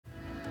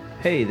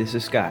Hey, this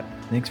is Scott.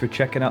 Thanks for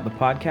checking out the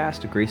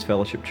podcast of Grace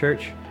Fellowship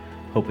Church.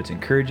 Hope it's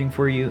encouraging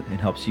for you and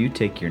helps you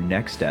take your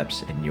next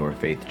steps in your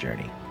faith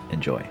journey.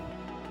 Enjoy.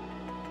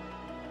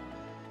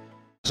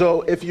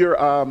 So if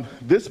you're,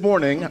 this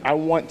morning, I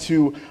want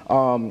to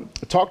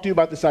talk to you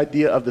about this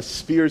idea of the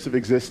spheres of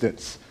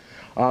existence.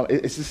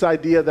 It's this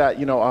idea that,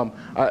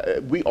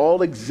 we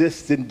all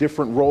exist in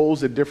different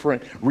roles and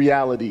different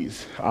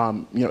realities,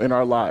 in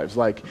our lives.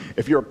 Like,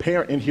 if you're a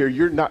parent in here,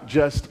 you're not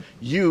just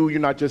you're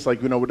not just like,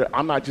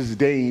 I'm not just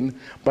Dayne,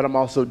 but I'm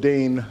also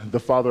Dayne, the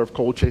father of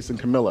Cole, Chase, and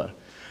Camilla.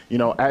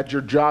 Add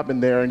your job in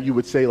there, and you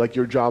would say, like,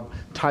 your job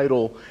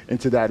title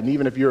into that. And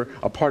even if you're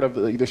a part of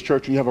this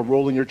church and you have a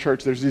role in your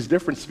church, there's these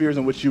different spheres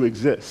in which you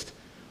exist,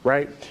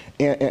 right?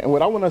 And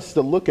what I want us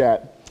to look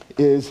at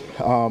is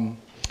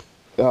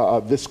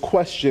this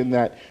question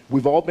that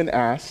we've all been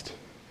asked,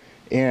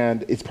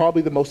 and it's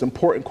probably the most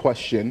important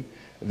question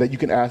that you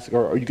can ask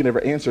or you can ever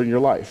answer in your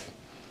life.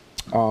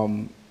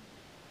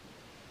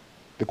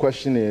 The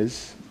question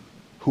is,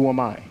 who am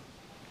I?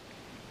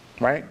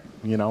 Right?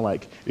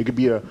 It could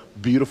be a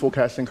beautiful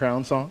Casting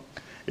Crown song.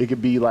 It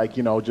could be like,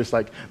 just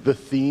like the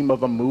theme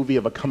of a movie,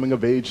 of a coming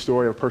of age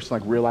story, of a person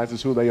like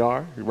realizes who they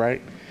are,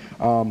 right?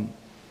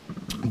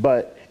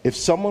 But if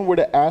someone were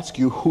to ask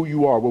you who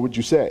you are, what would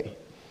you say?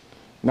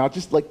 Now,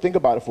 just like think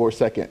about it for a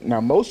second. Now,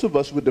 most of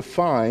us would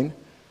define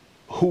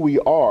who we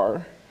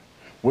are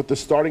with the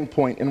starting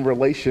point in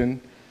relation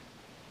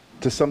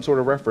to some sort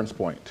of reference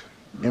point,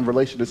 in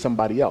relation to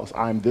somebody else.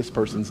 I'm this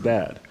person's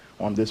dad,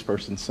 or I'm this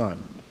person's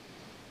son.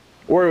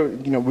 Or,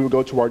 we would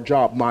go to our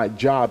job. My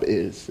job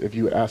is, if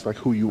you would ask, like,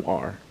 who you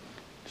are.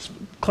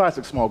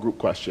 Classic small group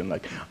question,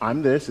 like,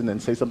 I'm this, and then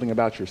say something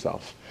about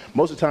yourself.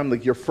 Most of the time,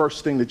 like, your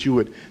first thing that you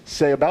would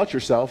say about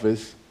yourself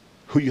is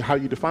how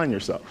you define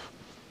yourself.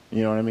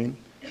 You know what I mean?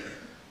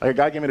 Like, a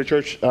guy came into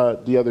church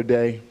the other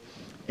day,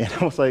 and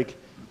I was like,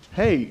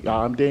 hey,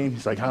 I'm Dayne.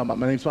 He's like, hi, my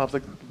name's Bob. I was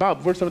like,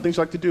 Bob, what are some of the things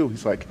you like to do?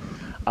 He's like,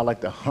 I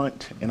like to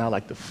hunt, and I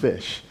like to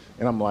fish.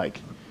 And I'm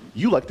like,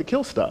 you like to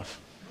kill stuff.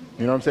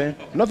 You know what I'm saying?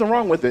 Nothing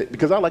wrong with it,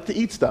 because I like to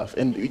eat stuff.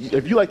 And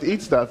if you like to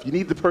eat stuff, you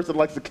need the person that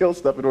likes to kill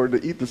stuff in order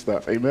to eat the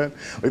stuff. Amen?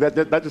 Like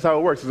that's just how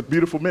it works. It's a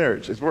beautiful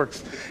marriage. It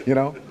works,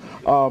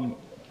 But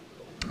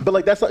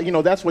like that's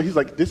what he's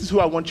like, this is who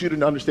I want you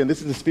to understand.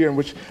 This is the sphere in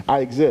which I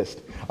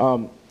exist.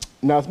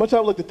 Now, as much as I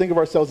like to think of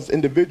ourselves as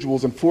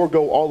individuals and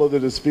forego all of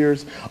the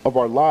spheres of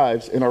our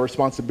lives and our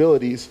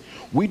responsibilities,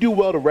 we do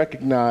well to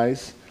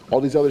recognize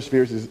all these other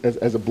spheres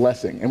as a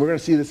blessing. And we're going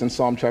to see this in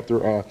Psalm chapter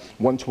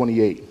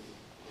 128.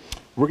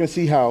 We're going to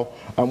see how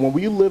when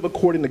we live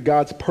according to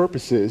God's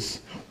purposes,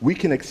 we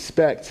can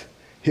expect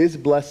his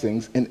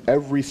blessings in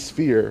every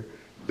sphere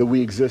that we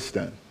exist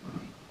in.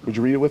 Would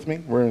you read it with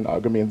me? We're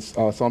going to be in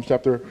Psalm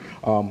chapter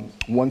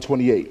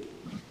 128. It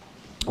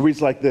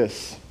reads like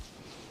this.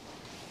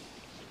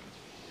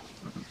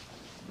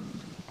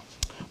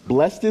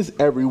 Blessed is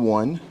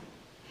everyone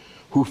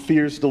who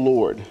fears the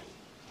Lord,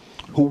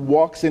 who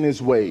walks in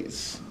his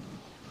ways.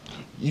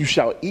 You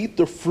shall eat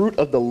the fruit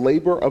of the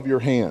labor of your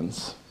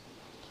hands.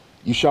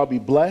 You shall be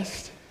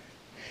blessed,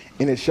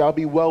 and it shall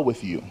be well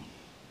with you.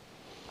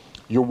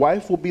 Your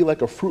wife will be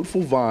like a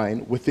fruitful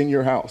vine within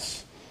your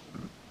house.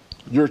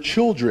 Your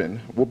children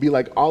will be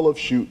like olive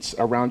shoots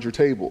around your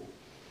table.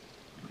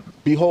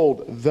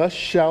 Behold, thus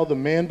shall the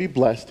man be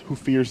blessed who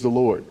fears the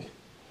Lord.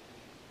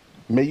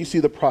 May you see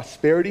the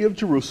prosperity of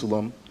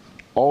Jerusalem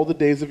all the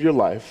days of your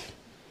life.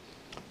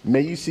 May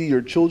you see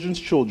your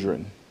children's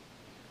children.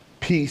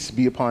 Peace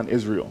be upon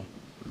Israel.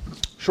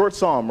 Short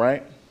psalm,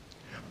 right?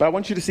 But I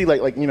want you to see,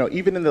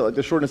 even in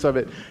the shortness of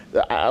it,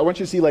 I want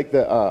you to see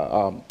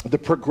the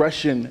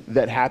progression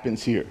that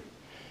happens here.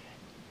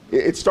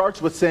 It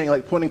starts with saying,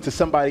 like, pointing to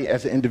somebody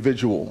as an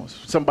individual,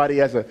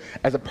 somebody as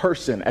a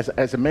person,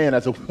 as a man,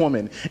 as a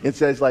woman. It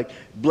says, like,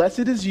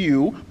 blessed is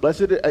you,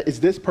 blessed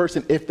is this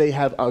person if they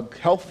have a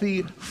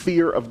healthy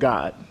fear of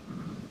God.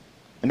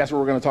 And that's what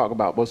we're going to talk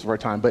about most of our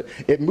time. But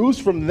it moves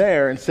from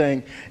there and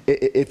saying,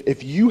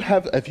 if you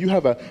have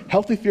a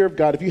healthy fear of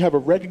God, if you have a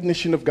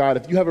recognition of God,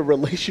 if you have a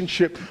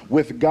relationship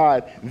with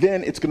God,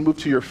 then it's going to move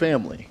to your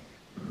family.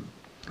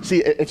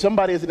 See, if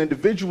somebody as an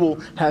individual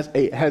has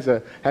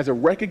a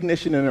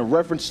recognition and a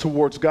reverence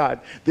towards God,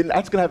 then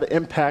that's going to have an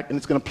impact, and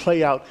it's going to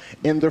play out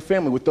in their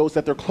family, with those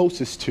that they're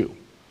closest to,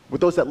 with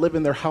those that live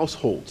in their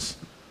households.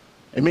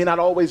 It may not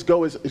always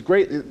go as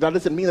great. That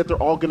doesn't mean that they're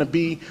all going to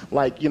be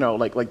like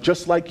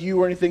just like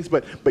you or anything,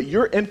 but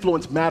your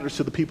influence matters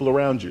to the people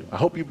around you. I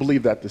hope you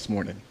believe that this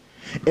morning.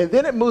 And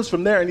then it moves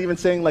from there and even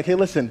saying, like, hey,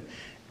 listen,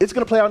 it's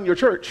going to play out in your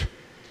church.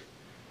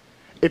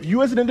 If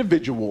you as an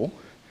individual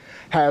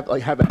have a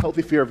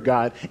healthy fear of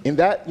God, and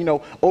that,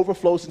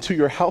 overflows into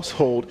your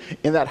household,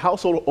 and that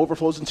household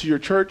overflows into your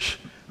church,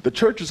 the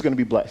church is going to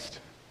be blessed.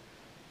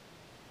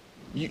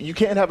 You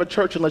can't have a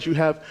church unless you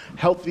have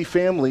healthy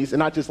families, and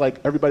not just like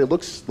everybody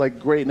looks like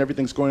great and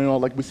everything's going on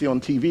like we see on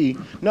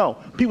TV. No,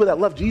 people that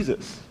love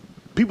Jesus.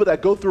 People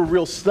that go through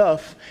real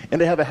stuff,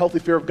 and they have a healthy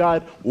fear of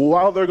God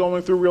while they're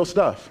going through real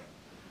stuff.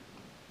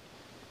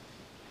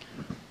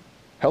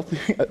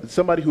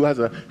 Somebody who has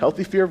a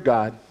healthy fear of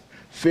God,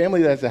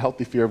 Family that has a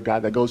healthy fear of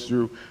God, that goes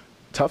through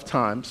tough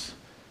times,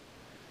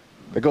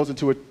 that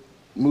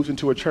moves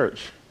into a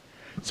church.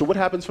 So what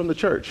happens from the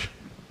church?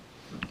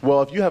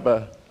 Well, if you have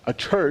a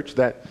church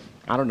that,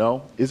 I don't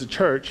know, is a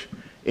church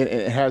and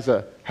it has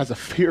a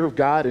fear of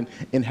God and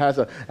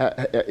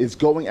is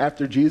going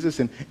after Jesus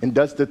and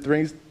does the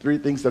three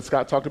things that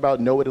Scott talked about,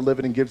 know it and live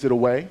it and gives it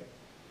away,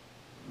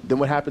 then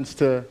what happens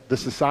to the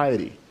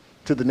society,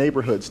 to the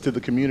neighborhoods, to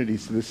the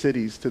communities, to the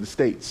cities, to the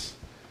states?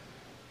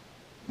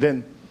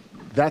 Then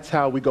that's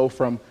how we go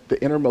from the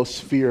innermost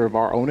sphere of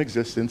our own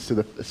existence to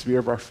the sphere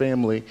of our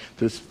family,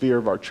 to the sphere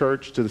of our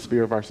church, to the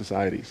sphere of our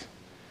societies.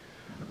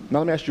 Now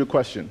let me ask you a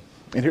question,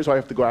 and here's why I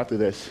have to go after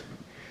this.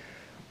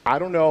 I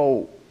don't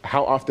know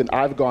how often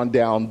I've gone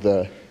down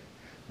the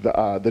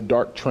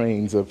dark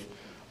trains of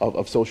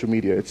social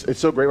media. It's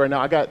so great right now.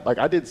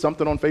 I did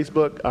something on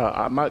Facebook.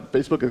 My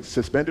Facebook is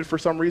suspended for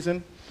some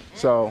reason,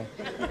 so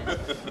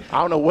I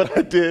don't know what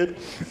I did,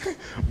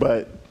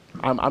 but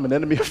I'm an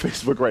enemy of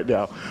Facebook right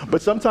now.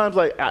 But sometimes,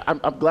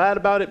 I'm glad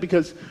about it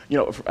because,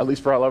 at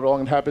least for however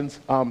long it happens.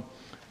 I don't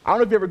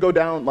know if you ever go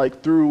down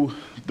through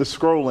the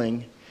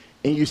scrolling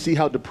and you see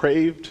how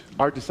depraved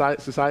our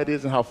society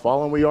is and how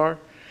fallen we are,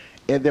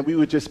 and then we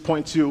would just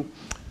point to,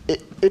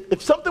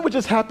 if something would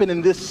just happen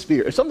in this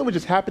sphere, if something would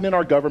just happen in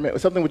our government,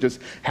 if something would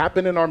just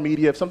happen in our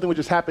media, if something would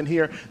just happen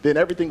here, then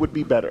everything would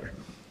be better.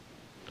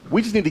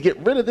 We just need to get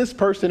rid of this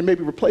person and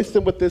maybe replace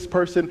them with this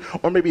person,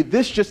 or maybe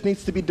this just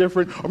needs to be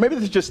different, or maybe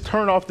they should just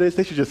turn off this,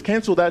 they should just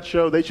cancel that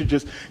show, they should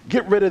just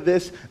get rid of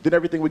this, then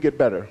everything would get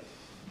better.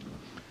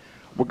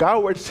 What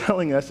God's word is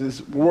telling us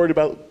is we're worried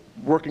about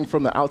working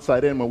from the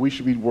outside in when we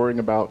should be worrying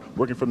about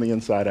working from the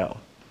inside out.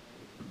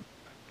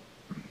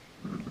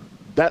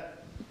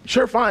 That,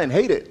 sure, fine,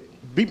 hate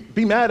it,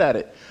 be mad at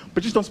it,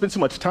 but just don't spend so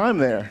much time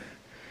there.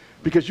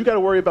 Because you got to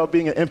worry about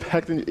being an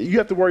impact, and you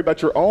have to worry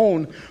about your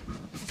own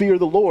fear of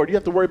the Lord. You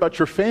have to worry about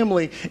your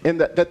family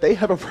and that they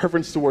have a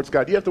reverence towards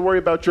God. You have to worry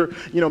about your,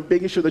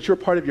 making sure that you're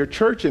part of your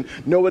church and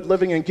know it,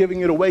 living and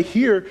giving it away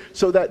here,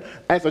 so that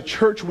as a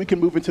church we can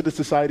move into the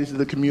societies and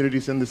the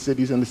communities and the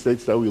cities and the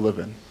states that we live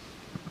in.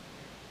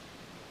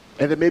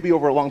 And then maybe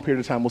over a long period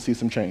of time we'll see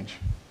some change,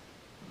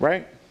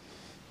 right?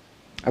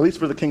 At least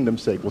for the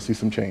kingdom's sake, we'll see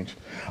some change.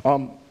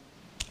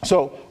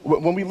 So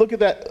when we look at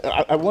that,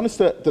 I want us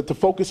to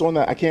focus on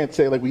that. I can't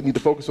say we need to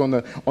focus on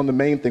the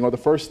main thing or the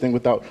first thing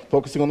without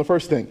focusing on the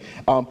first thing.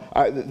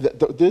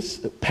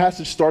 This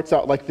passage starts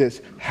out like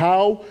this: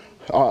 How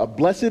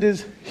blessed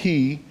is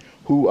he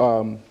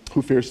who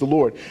fears the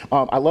Lord.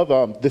 I love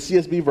the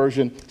CSB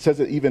version says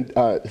it even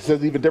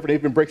different. It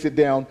even breaks it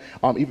down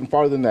even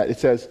farther than that. It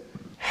says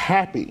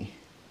happy.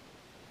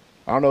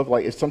 I don't know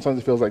if sometimes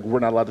it feels like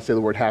we're not allowed to say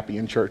the word happy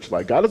in church.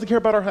 God doesn't care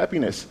about our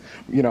happiness.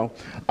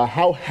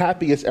 How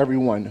happy is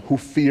everyone who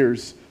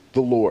fears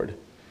the Lord?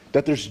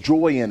 That there's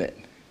joy in it.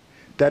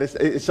 That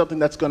it's something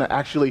that's going to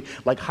actually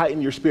heighten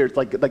your spirits.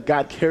 Like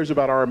God cares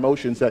about our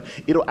emotions. That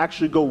it'll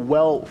actually go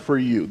well for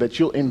you. That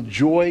you'll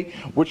enjoy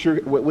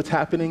what's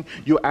happening.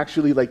 You'll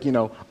actually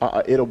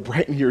it'll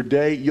brighten your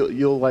day.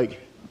 You'll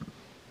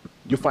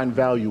find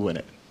value in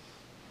it.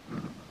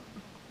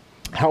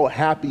 How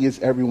happy is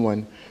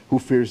everyone who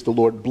fears the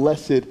Lord.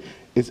 Blessed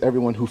is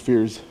everyone who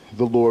fears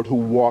the Lord, who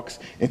walks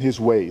in his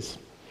ways.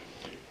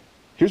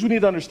 Here's what we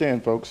need to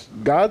understand, folks.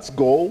 God's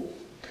goal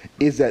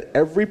is that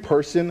every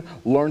person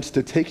learns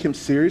to take him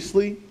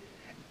seriously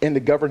and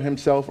to govern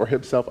himself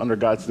under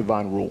God's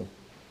divine rule.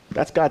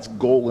 That's God's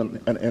goal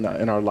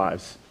in our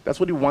lives. That's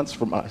what he wants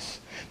from us.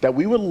 That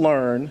we would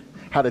learn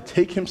how to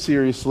take him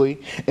seriously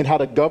and how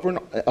to govern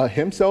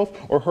himself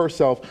or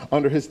herself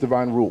under his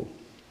divine rule.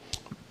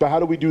 But how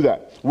do we do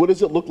that? What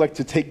does it look like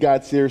to take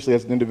God seriously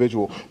as an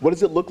individual? What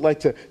does it look like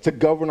to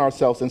govern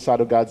ourselves inside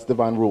of God's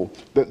divine rule?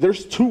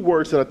 There's two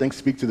words that I think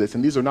speak to this,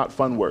 and these are not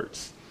fun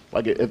words.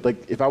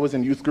 If I was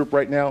in youth group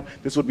right now,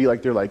 this would be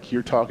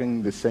you're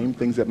talking the same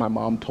things that my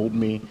mom told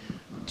me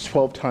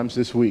 12 times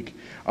this week.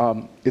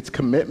 It's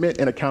commitment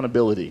and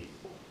accountability.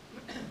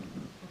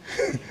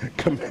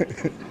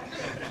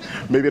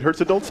 Maybe it hurts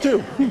adults too.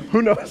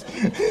 Who knows?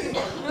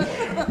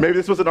 Maybe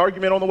this was an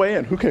argument on the way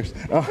in. Who cares?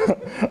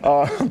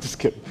 I'm just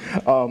kidding.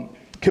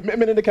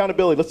 Commitment and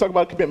accountability. Let's talk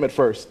about commitment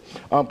first.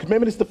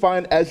 Commitment is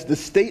defined as the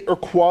state or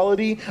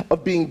quality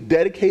of being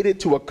dedicated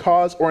to a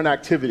cause or an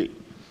activity.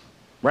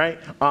 Right?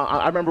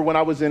 I remember when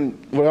I was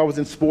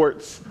in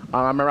sports.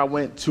 I remember I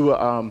went to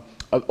on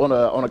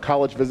a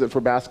college visit for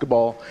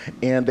basketball,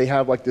 and they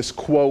have this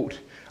quote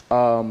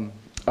from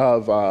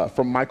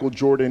Michael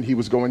Jordan. He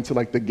was going to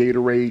the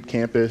Gatorade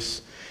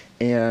campus,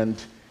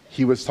 and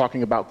he was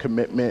talking about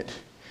commitment,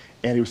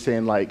 and he was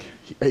saying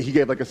he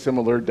gave a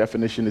similar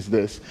definition as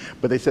this,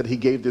 but they said he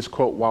gave this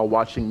quote while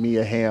watching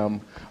Mia Hamm,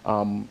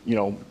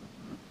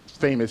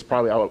 famous,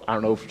 probably, I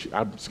don't know if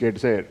I'm scared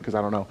to say it because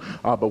I don't know,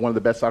 but one of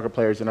the best soccer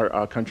players in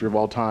our country of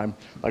all time,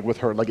 with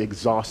her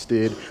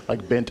exhausted,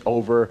 bent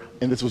over,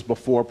 and this was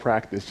before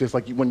practice. Just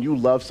when you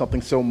love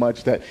something so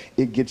much that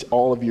it gets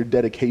all of your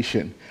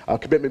dedication.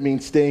 Commitment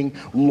means staying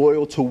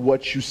loyal to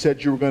what you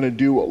said you were going to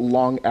do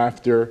long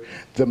after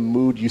the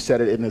mood you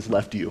said it in has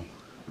left you.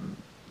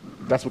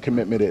 That's what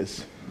commitment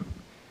is.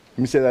 Let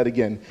me say that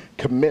again.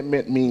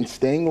 Commitment means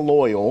staying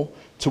loyal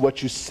to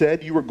what you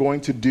said you were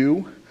going to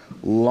do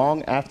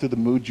long after the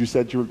mood you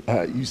said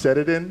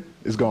it in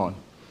is gone.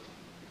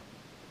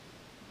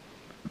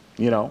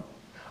 You know,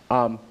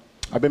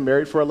 I've been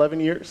married for 11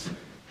 years,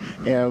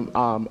 and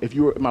if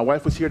my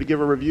wife was here to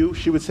give a review,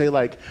 she would say,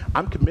 like,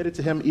 I'm committed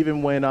to him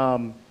even when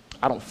I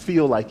don't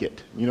feel like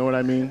it. You know what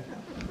I mean?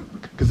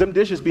 Because them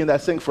dishes be in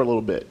that sink for a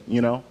little bit,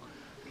 you know?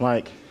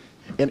 Like,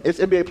 and it's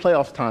NBA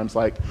playoff times,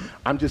 like,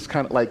 I'm just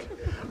kind of like,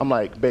 I'm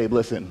like, babe,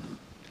 listen,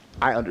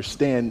 I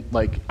understand,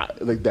 like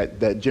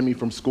that Jimmy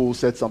from school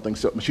said something,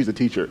 so she's a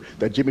teacher,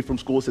 that Jimmy from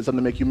school said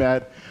something to make you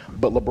mad,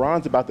 but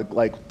LeBron's about to,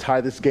 like, tie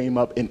this game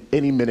up in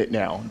any minute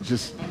now.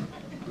 Just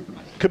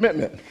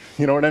commitment,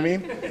 you know what I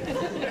mean?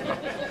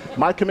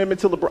 My commitment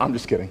to LeBron, I'm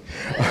just kidding.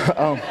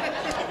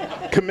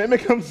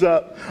 Commitment comes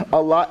up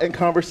a lot in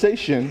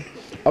conversation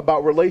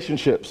about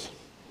relationships.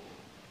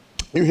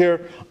 You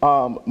hear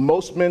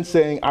most men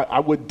saying, I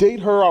would date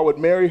her, I would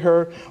marry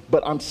her,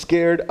 but I'm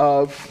scared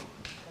of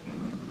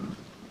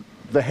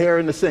the hair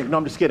in the sink. No,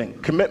 I'm just kidding.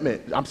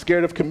 Commitment. I'm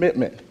scared of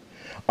commitment.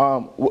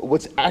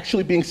 What's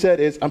actually being said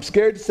is, I'm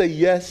scared to say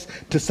yes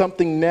to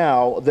something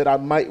now that I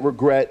might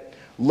regret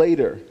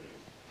later.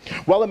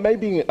 While it may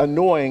be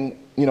annoying,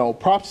 you know,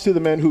 props to the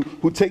men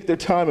who take their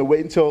time and wait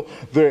until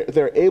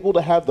they're able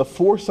to have the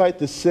foresight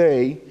to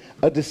say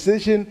a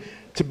decision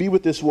to be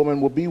with this woman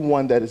will be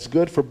one that is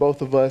good for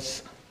both of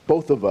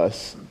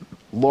us,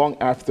 long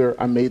after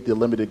I made the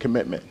limited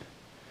commitment.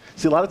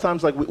 See, a lot of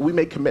times, like, we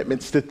make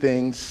commitments to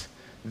things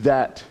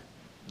that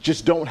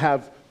just don't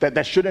have,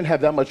 that shouldn't have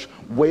that much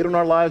weight on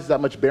our lives,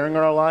 that much bearing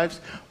on our lives,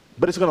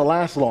 but it's gonna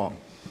last long.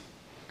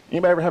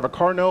 Anybody ever have a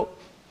car note?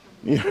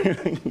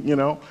 You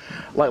know,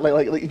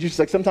 like just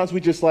like sometimes we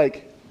just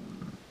like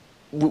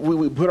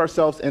we put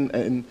ourselves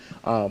in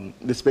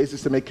the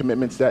spaces to make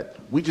commitments that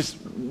we just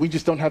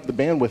don't have the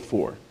bandwidth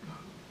for.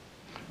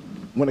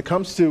 When it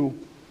comes to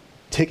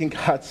taking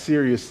God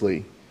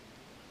seriously,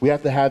 we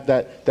have to have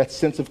that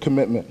sense of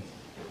commitment.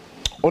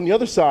 On the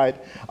other side,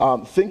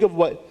 think of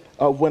what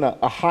when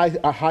a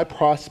high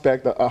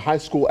prospect, a high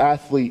school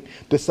athlete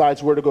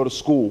decides where to go to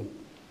school.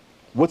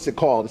 What's it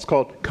called? It's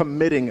called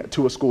committing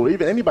to a school.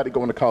 Even anybody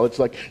going to college,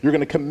 like, you're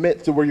going to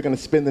commit to where you're going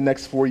to spend the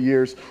next 4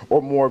 years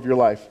or more of your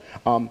life.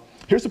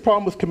 Here's the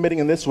problem with committing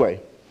in this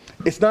way.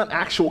 It's not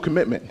actual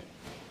commitment.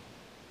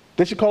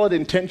 They should call it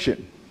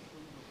intention.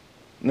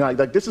 You know,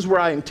 like, this is where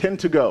I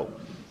intend to go.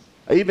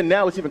 Even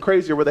now, it's even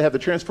crazier where they have the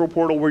transfer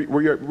portal where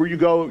you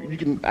go, you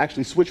can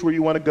actually switch where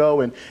you want to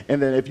go. And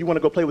then if you want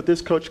to go play with this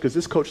coach because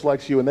this coach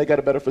likes you and they got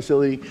a better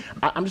facility,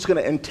 I'm just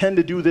going to intend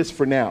to do this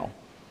for now.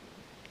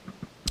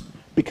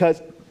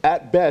 Because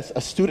at best,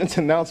 a student's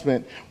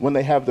announcement, when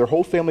they have their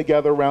whole family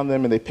gather around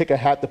them and they pick a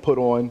hat to put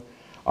on,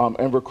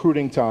 and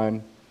recruiting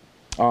time,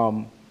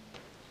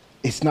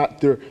 it's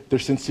not their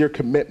sincere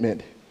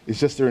commitment, it's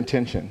just their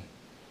intention.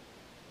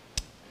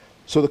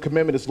 So the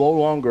commitment is no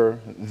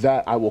longer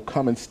that I will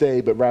come and stay,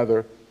 but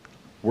rather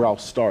where I'll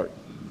start.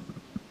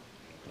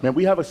 Man,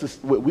 we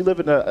live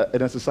in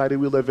a society,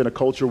 we live in a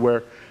culture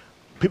where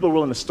people are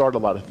willing to start a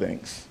lot of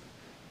things.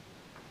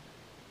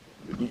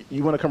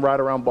 You want to come ride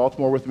around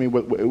Baltimore with me?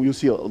 You'll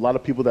see a lot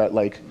of people that,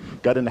 like,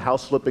 got into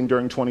house flipping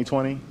during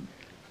 2020.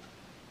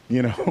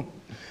 You know,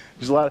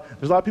 there's a lot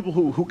of people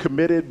who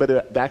committed,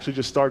 but they actually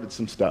just started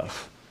some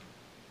stuff.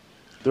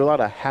 There are a lot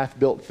of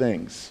half-built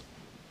things.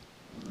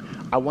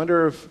 I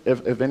wonder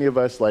if any of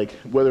us, like,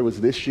 whether it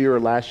was this year or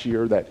last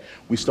year, that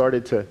we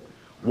started to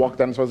walk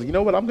down and so I was like, you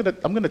know what? I'm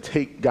gonna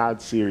take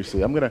God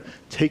seriously. I'm gonna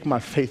take my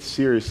faith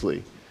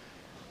seriously.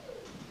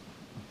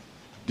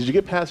 Did you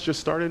get past just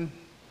starting?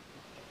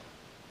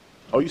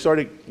 Oh, you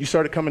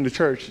started coming to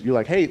church. You're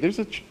like, hey, there's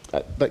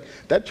like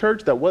that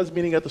church that was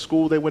meeting at the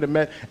school. They went and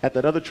met at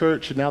that other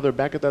church, and now they're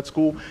back at that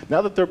school.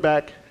 Now that they're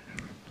back,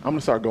 I'm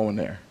gonna start going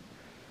there.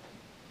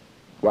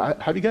 Well,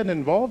 have you gotten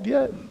involved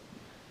yet?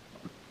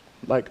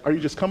 Like, are you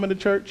just coming to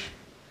church?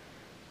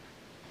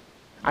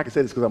 I can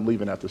say this because I'm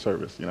leaving after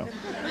service, you know.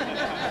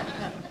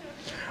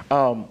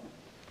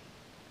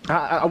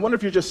 I wonder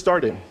if you're just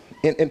starting.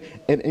 And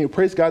you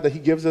praise God that he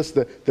gives us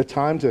the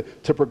time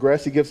to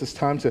progress. He gives us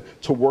time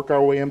to work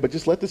our way in. But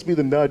just let this be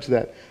the nudge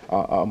that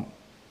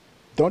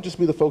don't just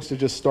be the folks that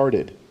just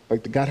started.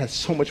 Like, God has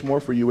so much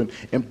more for you.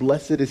 And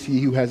blessed is he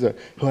who has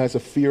a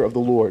fear of the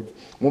Lord.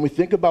 When we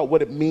think about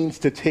what it means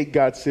to take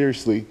God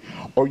seriously,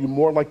 are you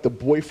more like the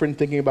boyfriend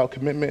thinking about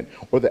commitment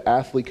or the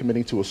athlete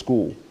committing to a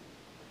school?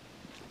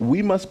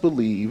 We must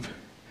believe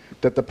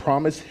that the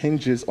promise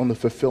hinges on the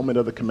fulfillment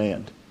of the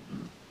command.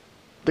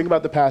 Think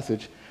about the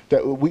passage.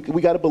 That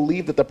we got to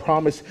believe that the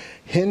promise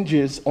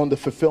hinges on the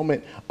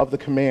fulfillment of the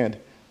command.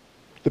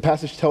 The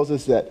passage tells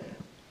us that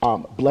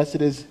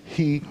blessed is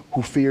he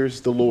who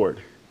fears the Lord.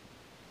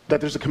 That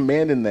there's a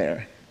command in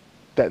there.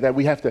 That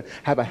we have to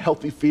have a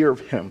healthy fear of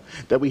him.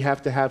 That we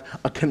have to have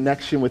a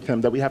connection with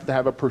him. That we have to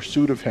have a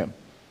pursuit of him.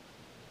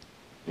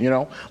 You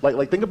know?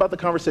 Like think about the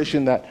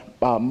conversation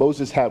that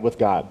Moses had with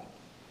God.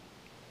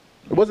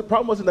 The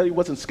problem wasn't that he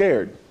wasn't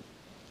scared.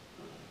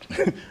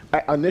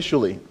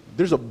 Initially,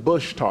 there's a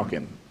bush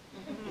talking.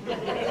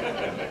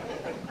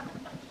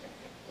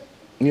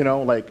 You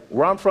know, like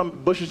where I'm from,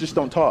 bushes just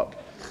don't talk.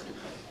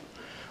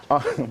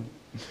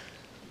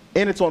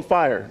 And it's on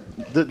fire.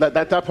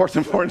 That part's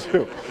important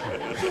too.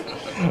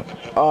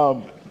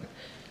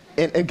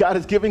 And God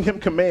is giving him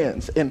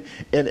commands, and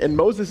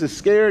Moses is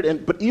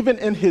scared, but even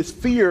in his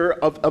fear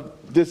of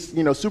this,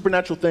 you know,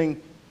 supernatural thing.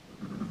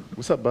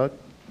 What's up, bud?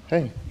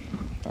 Hey,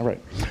 all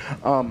right.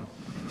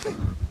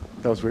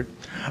 That was weird.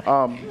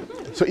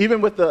 So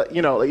even with the,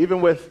 you know,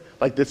 even with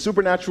like the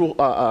supernatural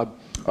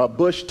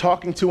bush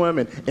talking to him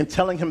and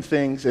telling him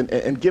things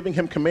and giving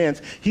him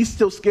commands, he's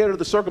still scared of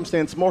the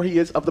circumstance more he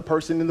is of the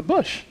person in the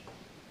bush.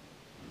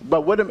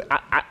 But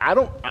I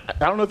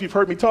don't know if you've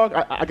heard me talk.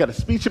 I got a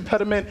speech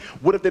impediment.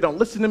 What if they don't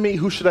listen to me?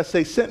 Who should I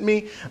say sent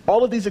me?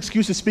 All of these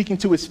excuses speaking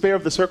to his fear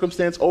of the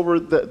circumstance over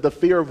the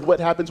fear of what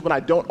happens when I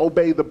don't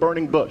obey the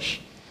burning bush.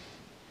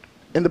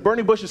 And the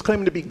burning bush is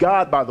claiming to be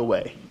God, by the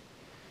way.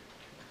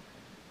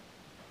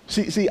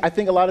 See, I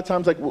think a lot of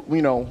times, like,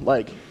 you know,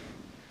 like,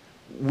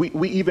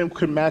 we even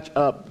could match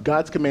up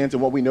God's commands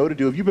and what we know to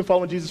do. If you've been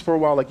following Jesus for a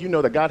while, like, you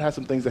know that God has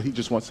some things that he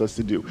just wants us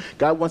to do.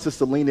 God wants us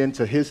to lean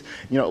into his,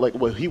 you know, like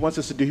what he wants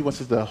us to do. He wants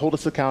us to hold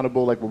us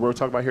accountable, like what we're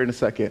talking about here in a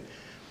second.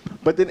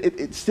 But then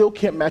it still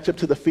can't match up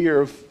to the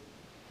fear of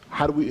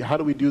how do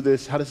we do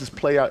this? How does this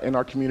play out in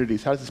our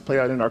communities? How does this play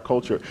out in our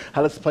culture?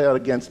 How does this play out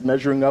against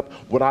measuring up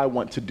what I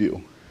want to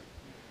do?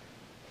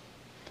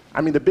 I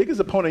mean, the biggest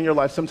opponent in your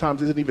life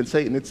sometimes isn't even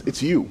Satan,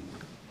 it's you.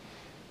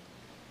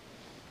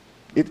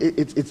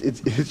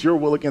 It's your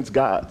will against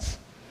God's.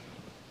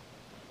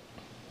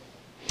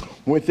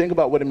 When we think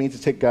about what it means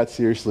to take God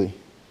seriously,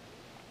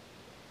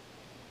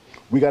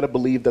 we got to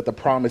believe that the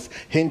promise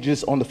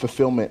hinges on the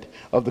fulfillment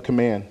of the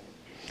command.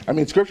 I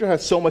mean, Scripture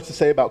has so much to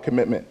say about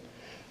commitment.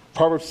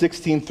 Proverbs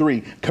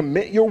 16:3,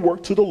 commit your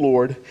work to the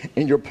Lord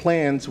and your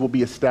plans will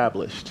be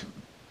established.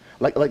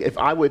 Like if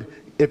I would,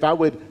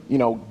 you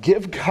know,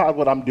 give God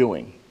what I'm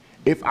doing,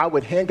 if I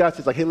would hand God,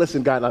 says like, hey,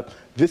 listen, God,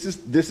 this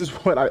is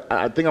what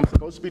I think I'm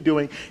supposed to be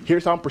doing.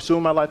 Here's how I'm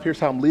pursuing my life. Here's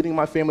how I'm leading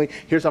my family.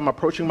 Here's how I'm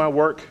approaching my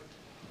work.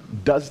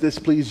 Does this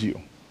please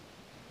you?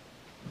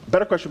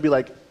 Better question would be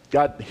like,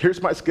 God, here's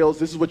my skills.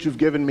 This is what you've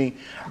given me.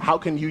 How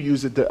can you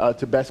use it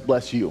to best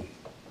bless you?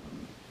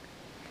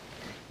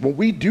 When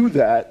we do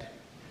that,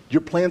 your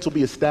plans will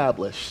be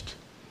established.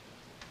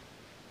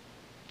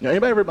 You know,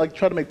 anybody ever like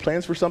try to make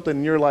plans for something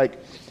and you're like,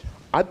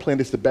 I planned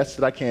this the best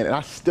that I can, and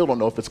I still don't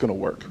know if it's going to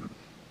work.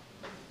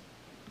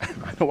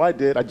 I know I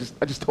did. I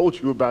just told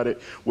you about it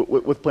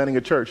with planning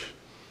a church.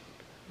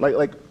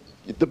 Like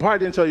the part I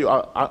didn't tell you.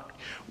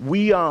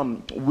 We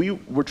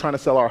were trying to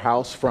sell our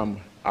house from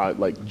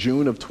like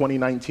June of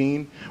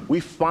 2019. We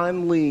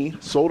finally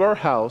sold our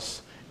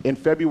house in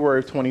February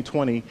of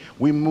 2020.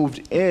 We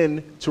moved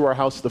in to our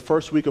house the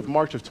first week of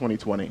March of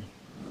 2020.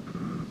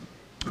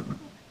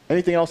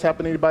 Anything else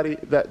happen to anybody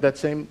the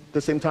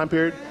same time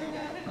period?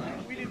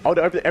 Oh,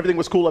 everything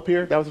was cool up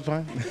here? That was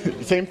fine?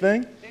 Same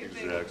thing?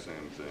 Exact same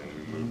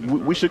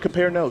thing. We should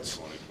compare notes.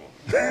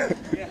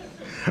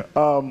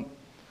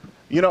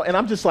 You know, and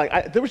I'm just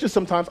like, there was just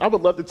sometimes I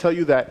would love to tell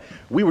you that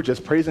we were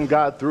just praising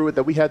God through it,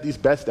 that we had these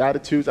best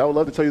attitudes. I would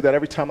love to tell you that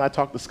every time I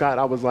talked to Scott,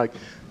 I was like,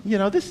 you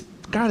know, this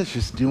God is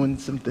just doing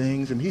some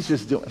things, and he's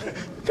just doing.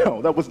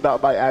 No, that was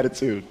not my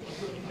attitude.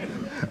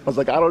 I was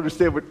like, I don't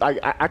understand.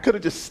 I could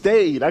have just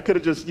stayed. I could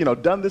have just, you know,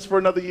 done this for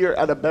another year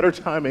at a better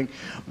timing.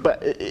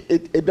 But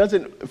it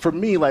doesn't, for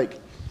me, like,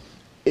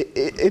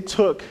 it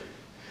took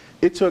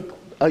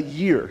a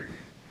year,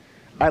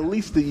 at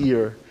least a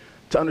year,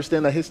 to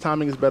understand that his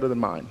timing is better than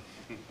mine.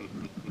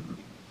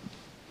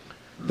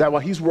 That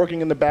while he's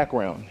working in the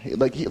background,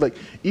 like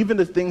even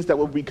the things that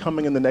will be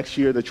coming in the next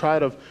year,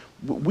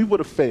 we would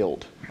have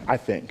failed, I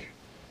think.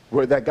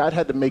 Where that God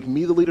had to make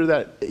me the leader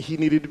that he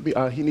needed to be,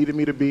 he needed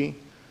me to be.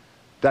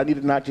 That I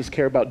needed to not just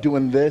care about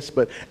doing this,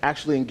 but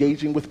actually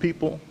engaging with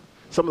people.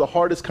 Some of the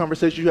hardest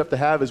conversations you have to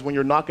have is when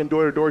you're knocking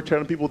door to door,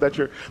 telling people that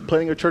you're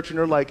planning a church, and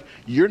they're like,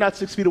 you're not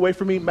 6 feet away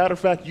from me. Matter of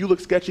fact, you look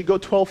sketchy. Go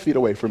 12 feet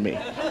away from me.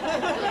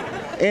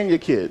 And your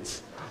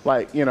kids.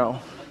 Like, you know.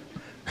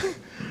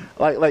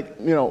 Like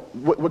you know,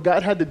 what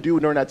God had to do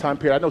during that time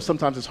period, I know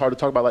sometimes it's hard to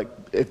talk about, like,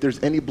 if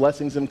there's any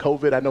blessings in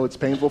COVID. I know it's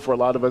painful for a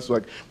lot of us,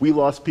 like, we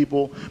lost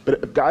people.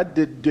 But if God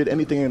did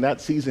anything in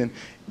that season,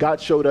 God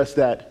showed us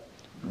that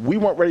we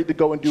weren't ready to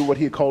go and do what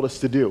he had called us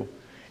to do.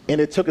 And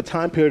it took a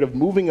time period of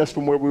moving us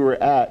from where we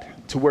were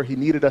at to where he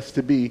needed us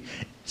to be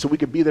so we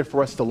could be there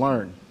for us to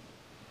learn.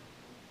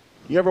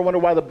 You ever wonder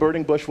why the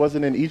burning bush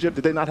wasn't in Egypt?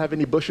 Did they not have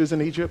any bushes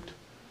in Egypt?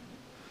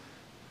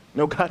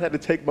 No, God had to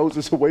take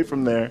Moses away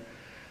from there.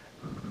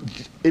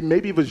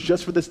 Maybe it was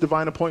just for this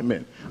divine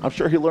appointment. I'm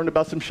sure he learned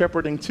about some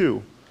shepherding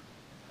too.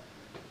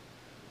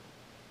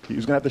 He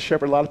was going to have to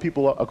shepherd a lot of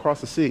people across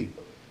the sea.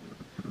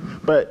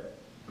 But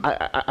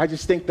I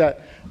just think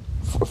that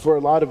for a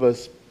lot of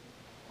us,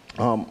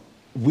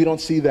 we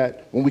don't see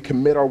that when we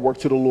commit our work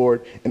to the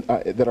Lord, and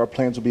that our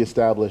plans will be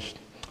established.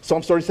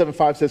 Psalms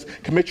 37:5 says,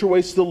 commit your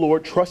ways to the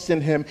Lord, trust in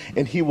him,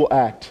 and he will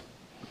act.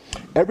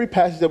 Every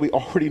passage that we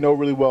already know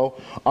really well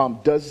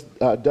does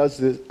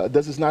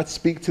this not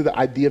speak to the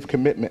idea of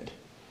commitment.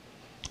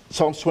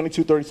 Psalms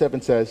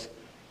 22:37 says,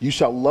 "You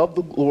shall love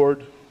the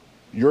Lord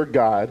your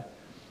God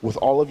with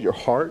all of your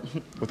heart,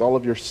 with all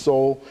of your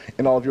soul,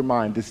 and all of your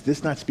mind." Does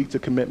this not speak to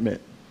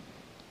commitment?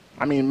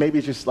 I mean, maybe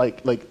it's just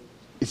like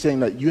it's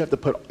saying that you have to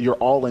put your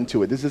all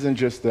into it. This isn't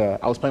just,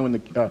 I was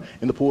playing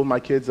in the pool with my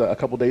kids a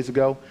couple days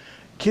ago.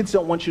 Kids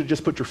don't want you to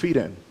just put your feet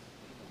in.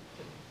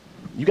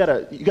 You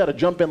gotta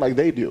jump in like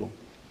they do.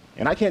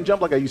 And I can't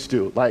jump like I used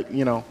to.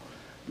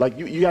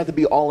 You have to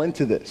be all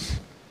into this.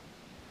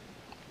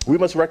 We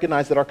must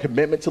recognize that our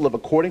commitment to live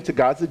according to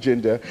God's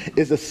agenda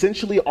is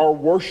essentially our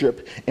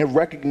worship and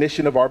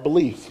recognition of our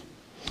belief.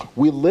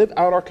 We live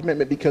out our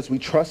commitment because we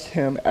trust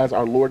Him as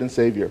our Lord and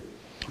Savior.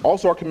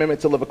 Also, our commitment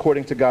to live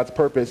according to God's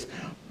purpose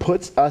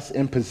puts us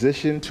in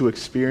position to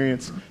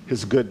experience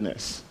His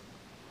goodness.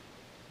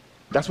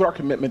 That's what our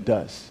commitment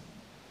does.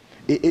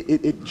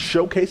 It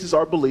showcases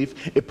our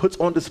belief. It puts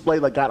on display,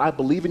 like, God, I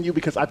believe in you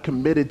because I've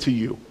committed to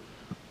you.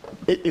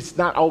 It's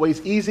not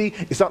always easy.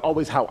 It's not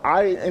always how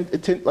I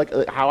intend,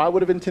 how I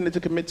would have intended to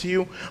commit to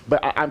you,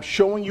 but I'm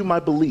showing you my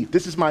belief.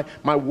 This is my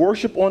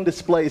worship on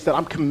display, is that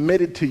I'm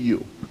committed to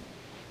you.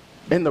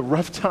 In the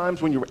rough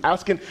times when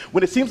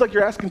when it seems like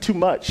you're asking too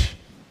much,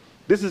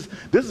 this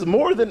is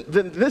more than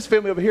this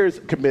family over here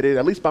is committed,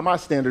 at least by my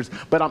standards,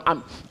 but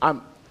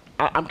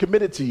I'm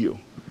committed to you.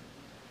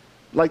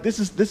 Like, this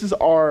is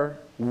our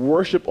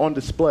worship on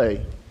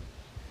display.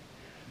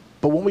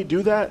 But when we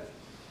do that,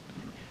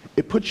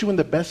 it puts you in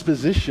the best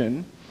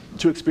position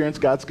to experience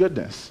God's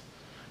goodness,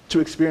 to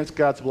experience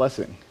God's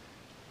blessing.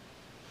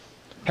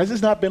 Has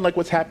this not been like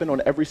what's happened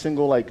on every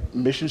single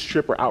missions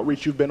trip or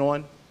outreach you've been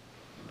on?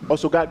 Oh,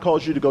 so God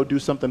calls you to go do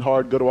something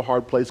hard, go to a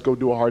hard place, go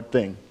do a hard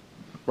thing,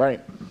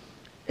 right?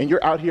 And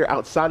you're out here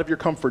outside of your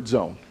comfort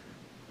zone.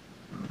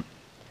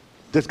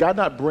 Does God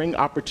not bring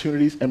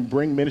opportunities and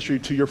bring ministry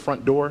to your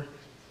front door?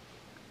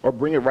 Or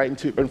bring it right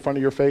in front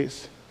of your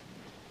face?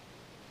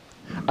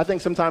 I think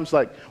sometimes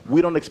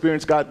we don't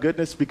experience God's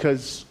goodness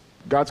because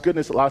God's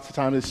goodness lots of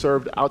times is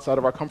served outside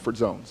of our comfort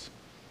zones.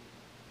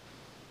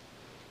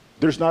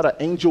 There's not an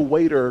angel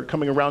waiter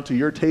coming around to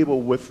your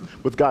table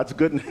with God's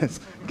goodness.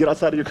 Get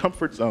outside of your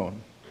comfort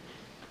zone.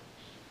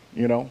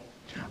 You know?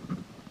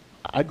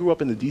 I grew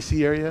up in the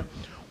DC area.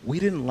 We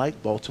didn't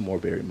like Baltimore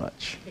very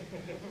much.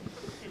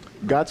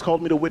 God's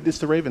called me to witness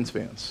to Ravens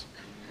fans.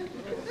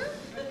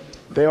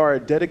 They are a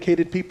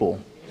dedicated people.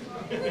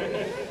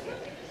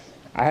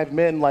 I have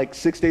men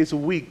 6 days a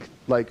week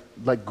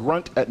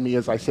grunt at me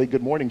as I say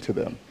good morning to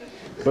them.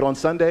 But on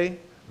Sunday,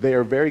 they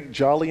are very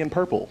jolly and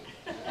purple.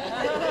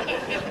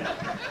 I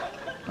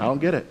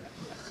don't get it.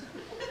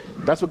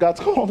 That's what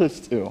God's called us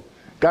to.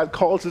 God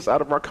calls us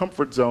out of our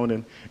comfort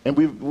zone, and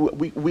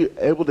we're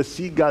able to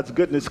see God's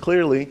goodness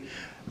clearly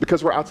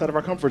because we're outside of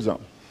our comfort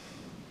zone.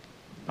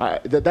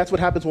 That's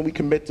what happens when we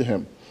commit to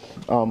Him.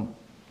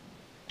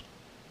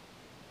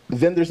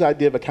 Then there's the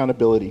idea of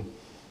accountability.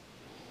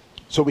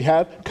 So we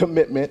have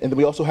commitment, and then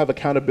we also have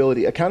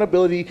accountability.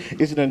 Accountability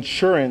is an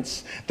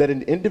assurance that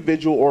an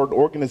individual or an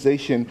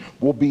organization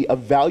will be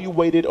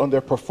evaluated on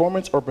their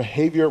performance or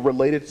behavior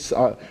related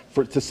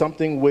to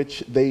something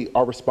which they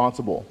are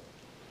responsible.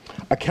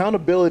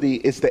 Accountability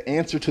is the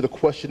answer to the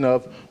question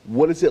of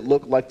what does it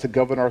look like to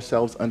govern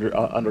ourselves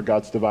under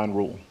God's divine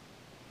rule?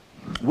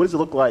 What does it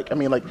look like? I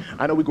mean,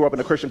 I know we grew up in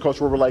a Christian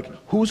culture where we're like,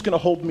 who's going to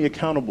hold me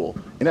accountable?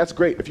 And that's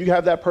great. If you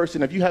have that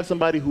person, if you have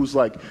somebody who's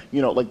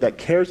that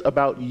cares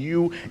about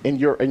you and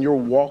your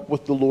walk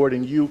with the Lord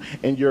and you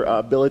and your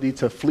ability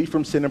to flee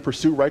from sin and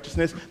pursue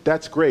righteousness,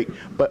 that's great.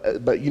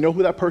 But you know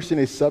who that person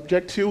is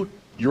subject to?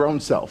 Your own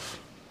self.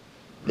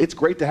 It's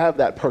great to have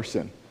that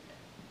person,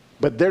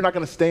 but they're not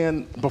going to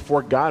stand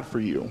before God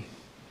for you.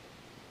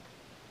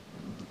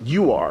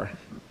 You are.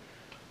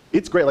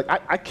 It's great.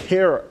 I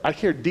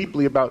care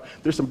deeply about,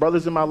 there's some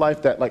brothers in my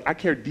life that I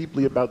care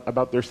deeply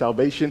about their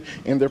salvation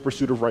and their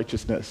pursuit of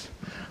righteousness.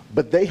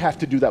 But they have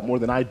to do that more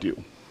than I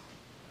do.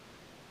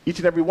 Each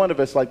and every one of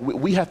us,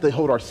 we have to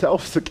hold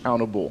ourselves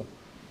accountable.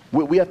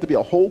 We have to be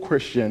a whole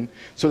Christian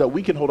so that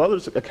we can hold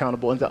others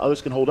accountable and that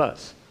others can hold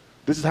us.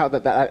 This is how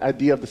that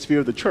idea of the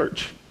sphere of the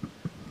church.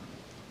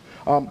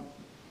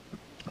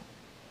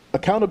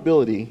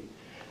 Accountability,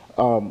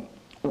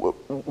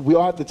 we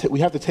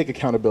have to take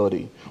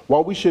accountability.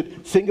 While we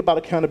should think about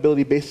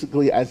accountability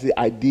basically as the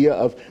idea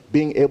of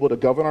being able to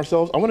govern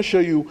ourselves, I want to show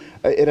you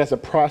it as a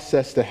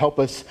process to help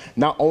us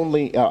not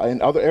only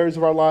in other areas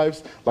of our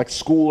lives, like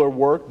school or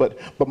work, but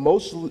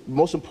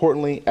most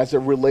importantly, as it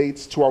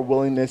relates to our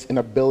willingness and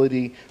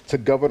ability to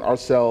govern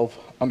ourselves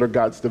under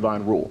God's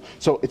divine rule.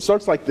 So it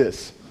starts like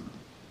this.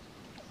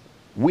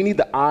 We need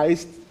the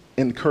eyes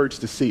and courage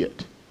to see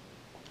it.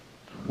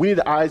 We need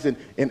the eyes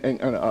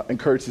and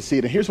courage to see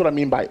it. And here's what I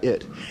mean by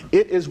it.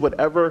 It is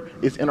whatever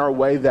is in our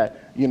way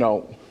that,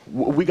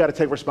 we got to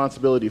take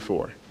responsibility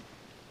for.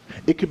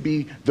 It could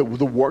be the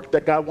work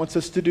that God wants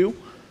us to do.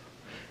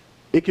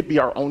 It could be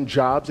our own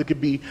jobs. It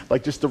could be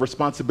just the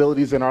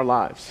responsibilities in our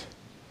lives.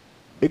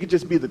 It could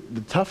just be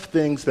the tough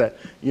things that,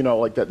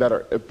 like that are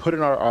put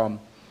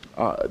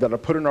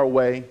in our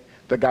way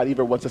that God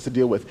either wants us to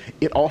deal with.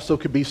 It also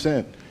could be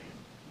sin.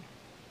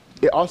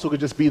 It also could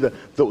just be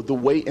the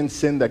weight in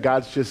sin that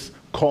God's just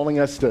calling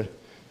us to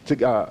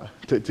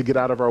get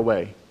out of our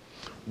way.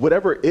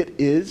 Whatever it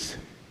is,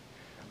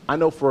 I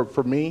know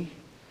for me,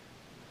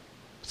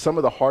 some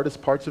of the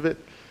hardest parts of it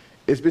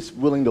is just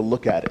willing to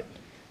look at it.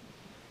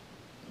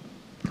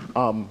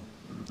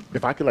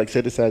 If I could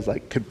say this as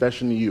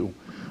confession to you,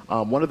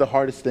 one of the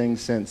hardest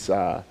things since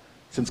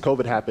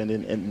COVID happened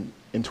in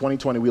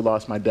 2020, we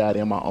lost my dad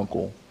and my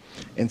uncle,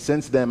 and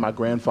since then my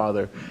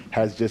grandfather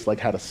has just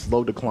had a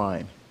slow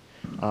decline.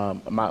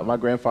 My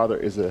grandfather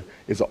is an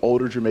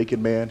older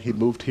Jamaican man. He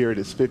moved here in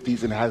his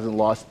 50s and hasn't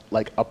lost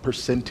a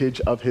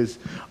percentage of his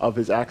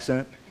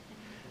accent,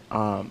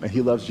 and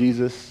he loves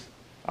Jesus,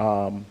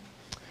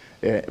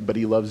 but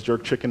he loves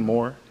jerk chicken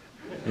more,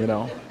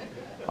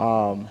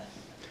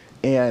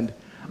 and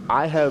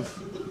I've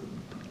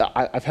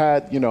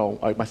had,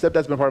 my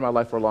stepdad's been part of my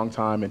life for a long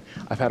time, and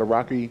I've had a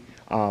rocky,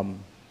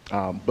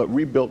 but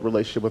rebuilt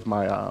relationship with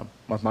my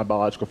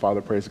biological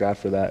father. Praise God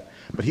for that.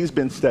 But he's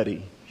been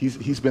steady.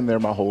 He's been there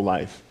my whole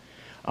life.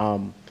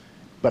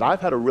 But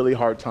I've had a really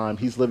hard time.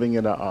 He's living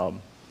in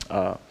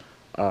a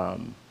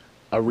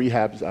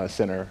rehab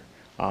center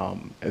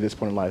at this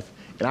point in life,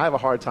 and I have a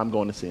hard time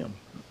going to see him.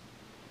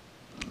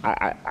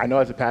 I know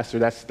as a pastor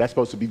that's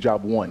supposed to be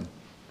job one,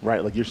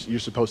 right? You're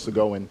supposed to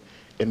go and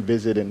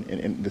visit and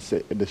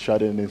the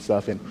shut-in and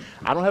stuff. And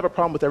I don't have a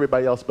problem with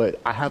everybody else, but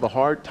I have a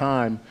hard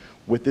time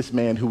with this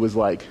man who was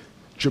like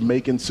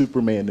Jamaican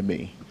Superman to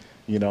me.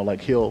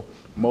 He'll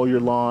mow your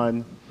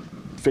lawn,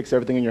 fix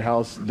everything in your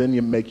house, then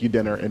you make you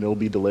dinner and it'll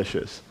be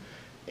delicious.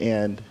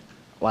 And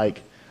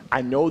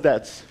I know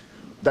that's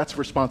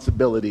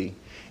responsibility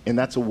and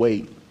that's a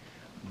weight,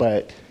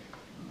 but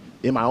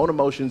in my own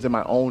emotions, in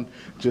my own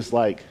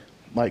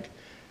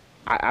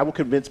I will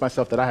convince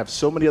myself that I have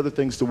so many other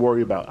things to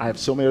worry about. I have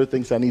so many other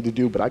things I need to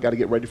do, but I got to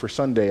get ready for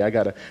Sunday. I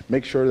got to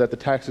make sure that the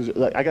taxes,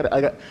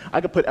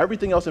 I could put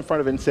everything else in front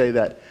of it and say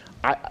that,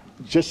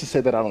 just to say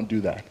that I don't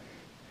do that.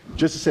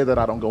 Just to say that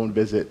I don't go and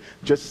visit.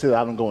 Just to say that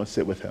I don't go and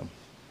sit with him.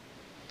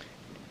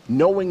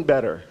 Knowing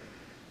better.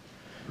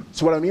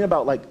 So what I mean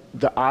about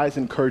the eyes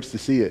and courage to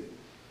see it,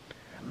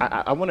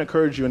 I want to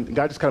encourage you, and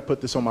God just kind of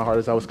put this on my heart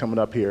as I was coming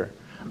up here.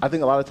 I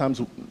think a lot of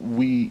times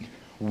we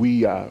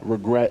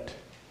regret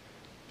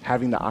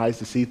having the eyes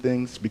to see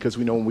things because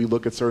we know when we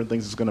look at certain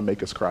things, it's going to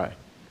make us cry.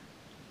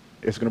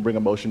 It's going to bring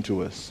emotion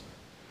to us.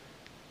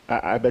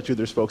 I bet you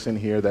there's folks in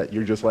here that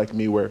you're just like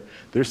me where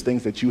there's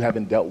things that you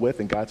haven't dealt with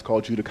and God's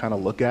called you to kind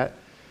of look at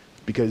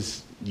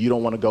because you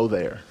don't want to go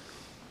there.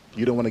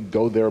 You don't want to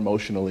go there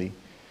emotionally.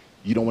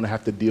 You don't want to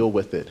have to deal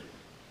with it.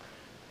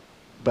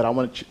 But I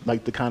want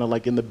to kind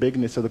of in the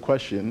bigness of the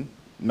question,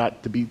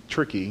 not to be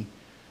tricky,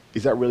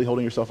 is that really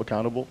holding yourself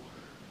accountable?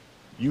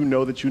 You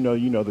know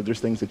that there's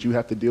things that you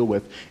have to deal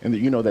with, and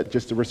that that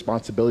just the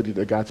responsibility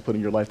that God's put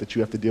in your life that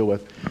you have to deal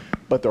with,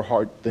 but they're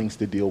hard things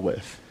to deal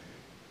with.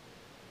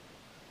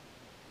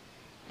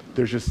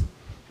 There's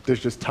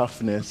just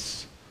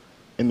toughness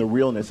in the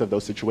realness of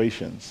those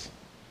situations.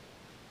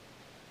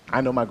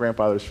 I know my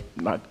grandfather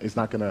is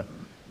not going to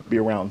be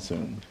around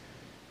soon,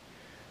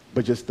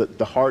 but just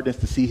the hardness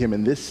to see him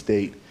in this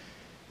state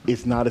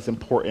is not as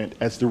important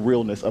as the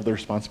realness of the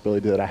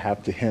responsibility that I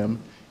have to him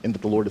and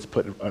that the Lord has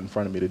put in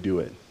front of me to do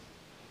it.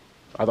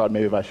 I thought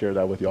maybe if I shared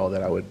that with y'all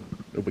that it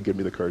would give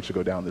me the courage to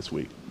go down this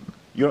week.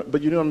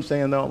 But you know what I'm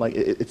saying though?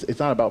 It's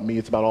not about me,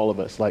 it's about all of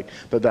us.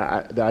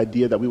 The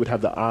idea that we would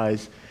have the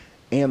eyes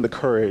and the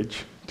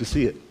courage to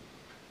see it.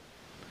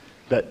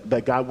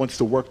 That God wants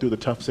to work through the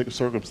tough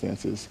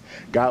circumstances.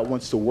 God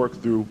wants to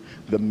work through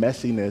the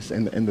messiness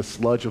and the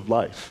sludge of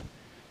life.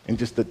 And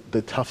just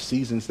the tough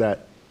seasons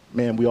that,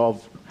 man, we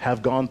all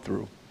have gone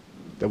through.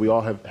 That we all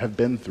have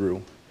been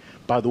through.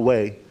 By the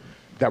way,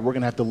 that we're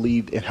going to have to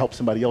lead and help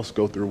somebody else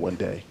go through one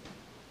day.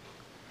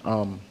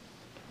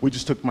 We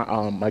just took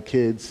my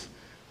kids.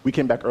 We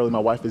came back early. My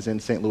wife is in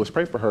St. Louis.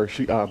 Pray for her.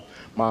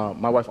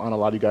 My wife, Anna, a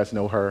lot of you guys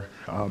know her.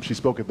 She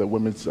spoke at the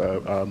women's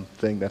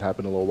thing that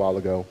happened a little while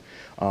ago.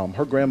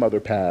 Her grandmother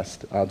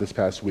passed this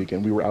past week,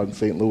 and we were out in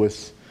St.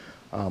 Louis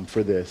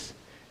for this.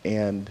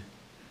 And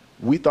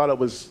we thought it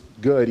was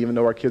good, even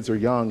though our kids are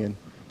young and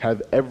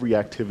have every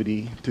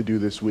activity to do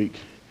this week.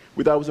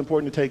 We thought it was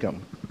important to take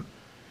them.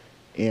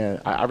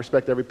 And I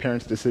respect every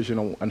parent's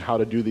decision on how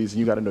to do these, and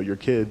you got to know your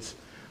kids.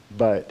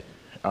 But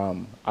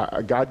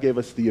God gave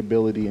us the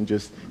ability, and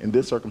just in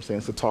this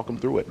circumstance, to talk them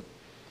through it.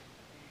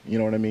 You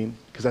know what I mean?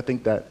 Because I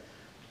think that,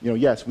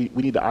 yes, we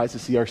need the eyes to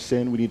see our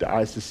sin. We need the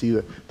eyes to see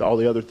all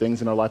the other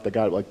things in our life that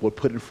God would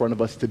put in front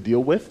of us to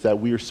deal with that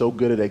we are so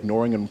good at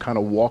ignoring and kind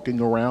of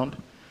walking around.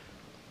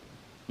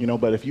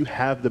 But if you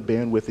have the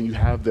bandwidth and you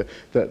have the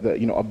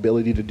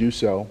ability to do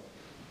so,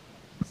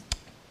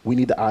 we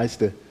need the eyes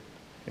to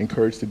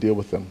encourage to deal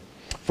with them.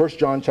 1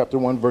 John chapter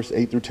 1, verse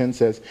 8 through 10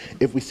 says,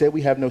 if we say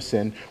we have no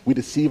sin, we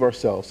deceive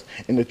ourselves,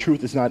 and the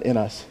truth is not in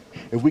us.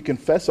 If we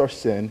confess our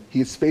sin,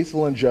 he is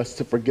faithful and just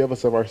to forgive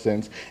us of our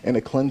sins and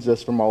to cleanse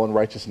us from all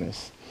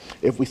unrighteousness.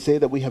 If we say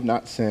that we have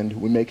not sinned,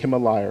 we make him a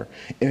liar,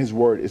 and his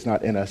word is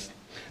not in us.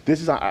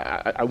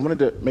 I wanted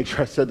to make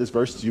sure I said this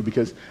verse to you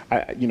because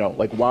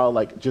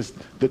while just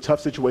the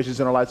tough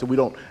situations in our lives, and we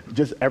don't,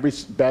 just every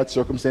bad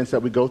circumstance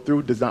that we go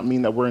through does not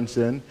mean that we're in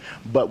sin.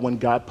 But when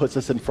God puts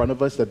us in front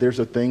of us, that there's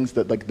things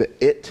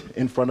that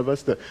in front of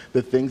us, the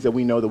things that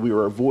we know that we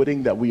are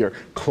avoiding, that we are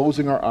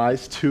closing our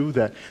eyes to,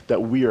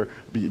 that we are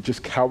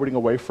just cowering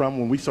away from,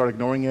 when we start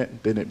ignoring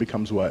it, then it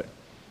becomes what?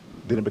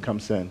 Then it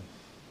becomes sin.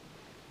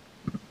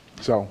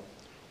 So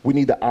we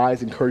need the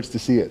eyes and courage to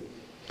see it.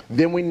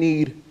 Then we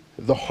need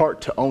the heart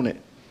to own it.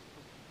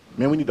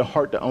 Man, we need the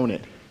heart to own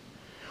it.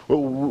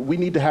 We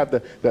need to have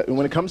the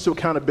when it comes to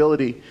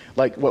accountability,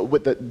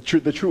 what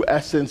the true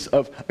essence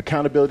of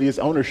accountability is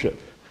ownership.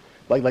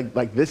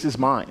 Like this is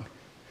mine.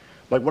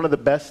 Like one of the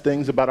best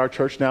things about our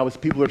church now is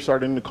people are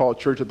starting to call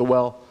Church at the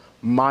Well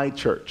my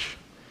church.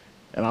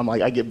 And I'm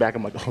like, I get back,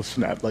 I'm like, oh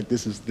snap, like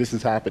this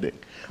is happening.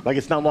 Like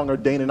it's no longer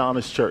Dayne and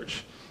Honest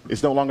Church.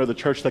 It's no longer the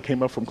church that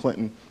came up from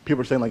Clinton.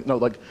 People are saying like, no,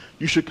 like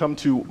you should come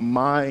to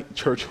my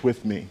church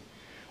with me.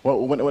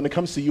 Well, when it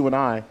comes to you and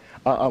I,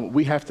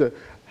 we have to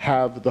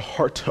have the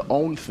heart to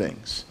own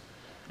things.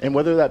 And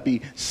whether that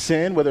be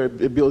sin, whether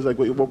it be like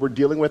what we're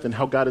dealing with and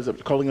how God is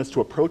calling us to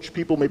approach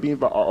people, maybe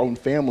even our own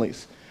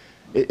families.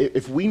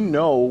 If we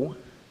know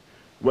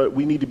what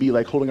we need to be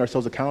like holding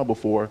ourselves accountable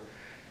for,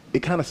 it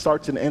kind of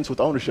starts and ends with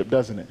ownership,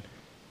 doesn't it?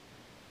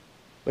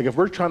 Like if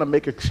we're trying to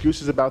make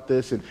excuses about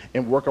this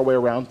and work our way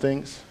around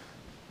things,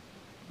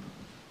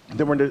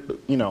 then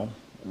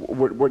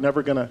we're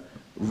never going to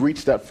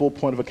reach that full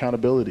point of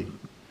accountability.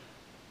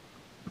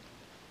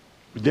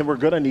 Then we're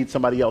going to need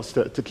somebody else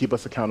to keep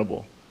us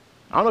accountable.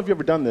 I don't know if you've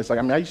ever done this. I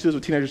used to do this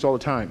with teenagers all the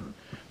time,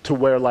 to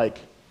where I'm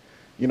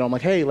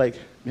like, hey,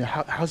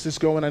 how's this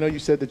going? I know you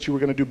said that you were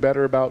going to do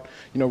better about,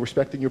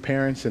 respecting your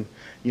parents and,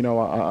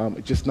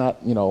 just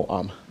not,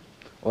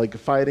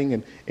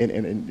 fighting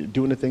and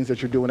doing the things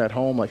that you're doing at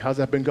home. Like, how's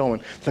that been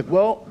going? It's like,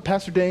 well,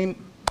 Pastor Dayne,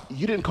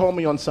 you didn't call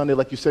me on Sunday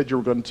like you said you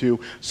were going to.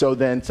 So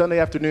then Sunday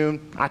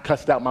afternoon, I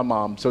cussed out my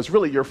mom. So it's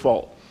really your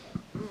fault.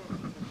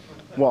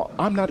 Well,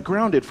 I'm not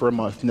grounded for a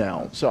month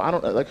now. So I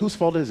don't, whose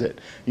fault is it?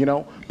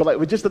 But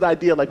with just the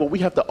idea, we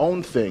have to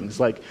own things.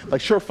 Like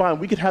sure, fine,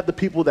 we could have the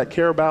people that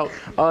care about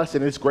us,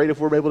 and it's great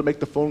if we're able to make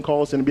the phone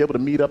calls and be able to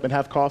meet up and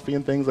have coffee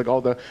and things, like all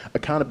the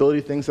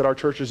accountability things that our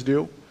churches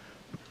do.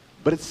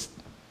 But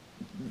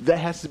that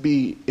has to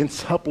be in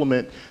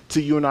supplement to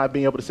you and I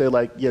being able to say,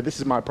 yeah, this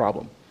is my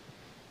problem.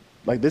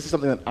 This is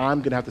something that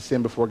I'm going to have to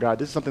stand before God.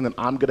 This is something that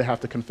I'm going to have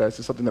to confess.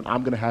 It's something that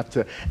I'm going to have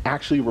to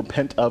actually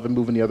repent of and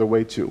move in the other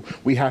way to.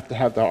 We have to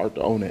have the heart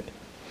to own it.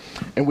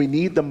 And we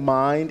need the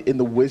mind and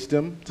the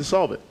wisdom to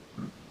solve it.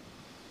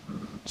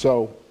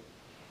 So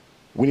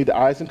we need the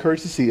eyes and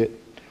courage to see it.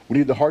 We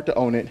need the heart to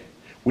own it.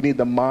 We need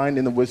the mind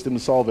and the wisdom to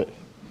solve it.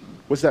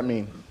 What's that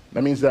mean?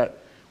 That means that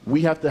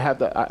we have to have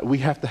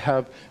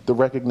the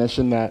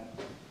recognition that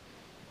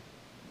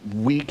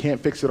we can't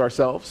fix it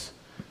ourselves.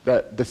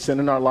 That the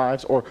sin in our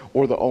lives or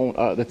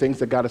the things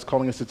that God is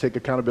calling us to take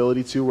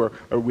accountability to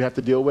or we have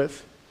to deal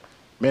with,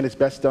 man, it's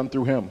best done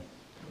through him.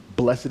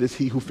 Blessed is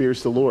he who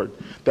fears the Lord.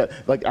 That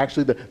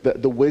actually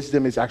the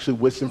wisdom is actually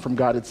wisdom from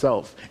God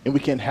itself. And we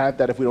can't have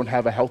that if we don't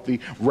have a healthy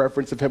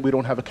reference of him, we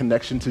don't have a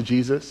connection to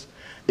Jesus.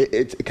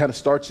 It kind of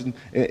starts and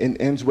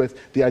ends with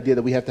the idea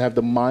that we have to have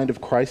the mind of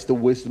Christ, the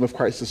wisdom of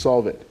Christ to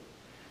solve it.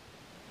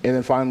 And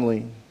then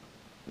finally,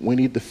 we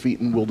need the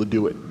feet and will to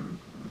do it.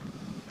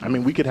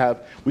 We could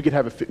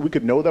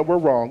know that we're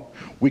wrong.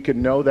 We could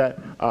know that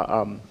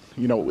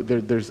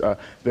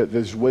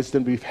there's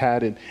wisdom we've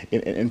had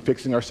in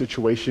fixing our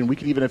situation. We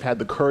could even have had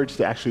the courage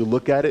to actually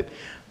look at it,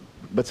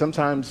 but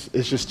sometimes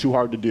it's just too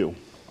hard to do.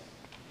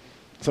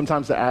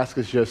 Sometimes the ask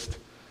is just,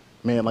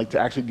 man, to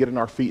actually get on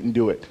our feet and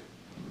do it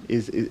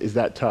is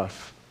that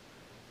tough.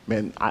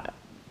 Man,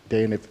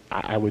 Dayne,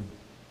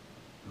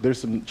 there's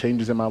some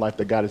changes in my life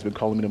that God has been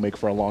calling me to make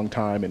for a long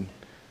time, and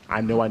I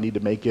know I need to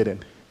make it,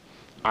 and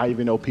I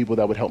even know people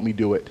that would help me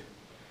do it.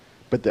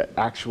 But the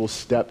actual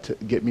step to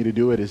get me to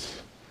do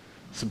it's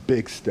a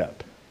big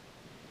step.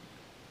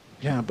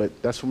 Yeah,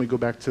 but that's when we go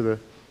back to the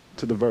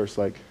verse.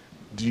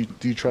 Do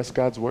you trust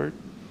God's word?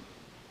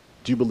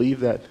 Do you believe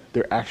that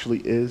there actually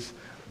is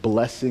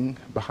blessing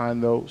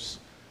behind those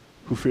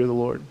who fear the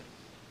Lord?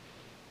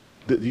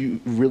 Do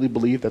you really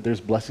believe that there's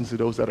blessings to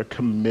those that are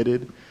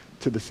committed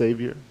to the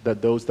Savior?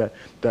 That those that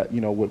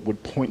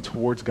would point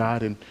towards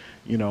God and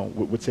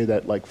would say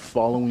that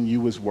following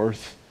you is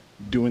worth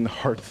doing the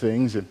hard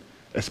things and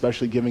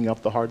especially giving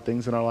up the hard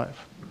things in our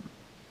life?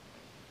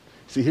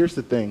 See, here's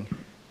the thing.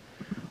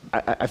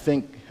 I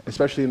think,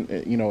 especially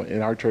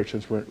in our church,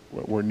 since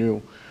we're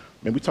new,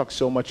 we talk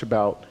so much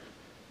about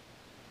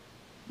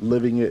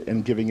living it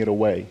and giving it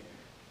away.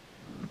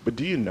 But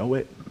do you know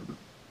it?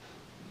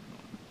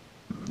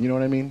 You know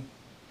what I mean?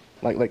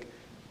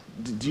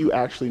 Do you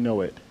actually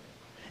know it?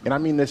 And I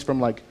mean this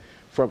from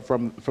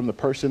from the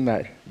person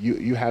that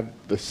you have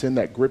the sin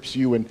that grips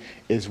you and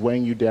is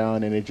weighing you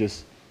down, and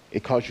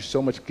it causes you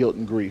so much guilt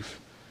and grief,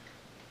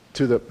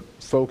 to the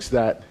folks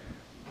that,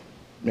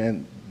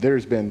 man,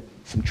 there's been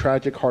some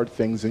tragic, hard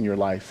things in your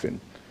life, and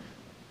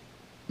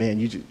man,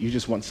 you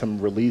just want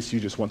some release, you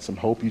just want some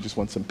hope, you just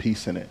want some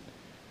peace in it.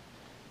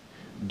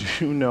 Do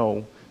you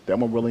know that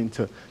we're willing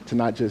to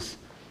not just,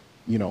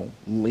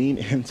 lean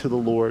into the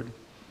Lord,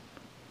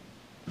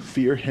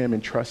 fear him,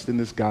 and trust in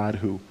this God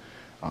who,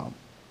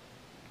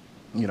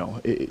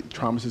 it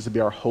promises to be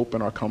our hope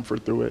and our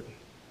comfort through it?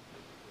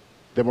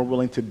 That we're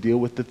willing to deal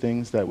with the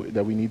things that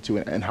we need to,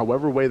 and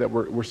however way that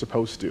we're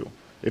supposed to.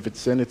 If it's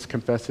sin, it's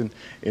confessing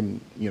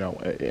and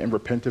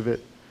repent of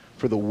it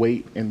for the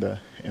weight and the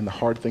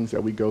hard things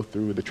that we go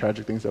through, the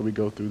tragic things that we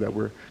go through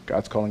that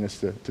God's calling us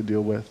to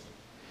deal with.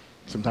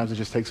 Sometimes it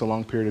just takes a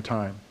long period of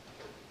time.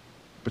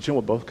 But you know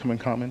what both come in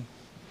common?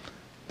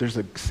 There's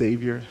a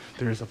Savior,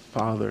 there's a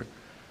Father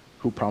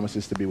who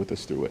promises to be with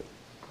us through it.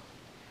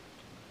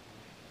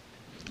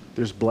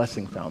 There's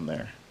blessing found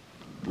there.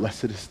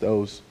 Blessed is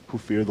those who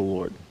fear the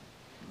Lord.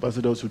 Blessed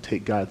are those who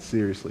take God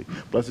seriously.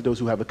 Blessed are those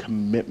who have a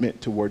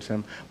commitment towards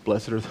him.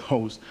 Blessed are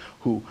those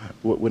who,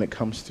 when it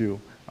comes to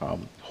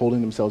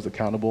holding themselves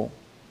accountable,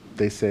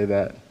 they say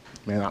that,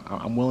 man,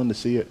 I'm willing to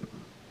see it.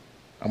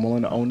 I'm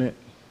willing to own it.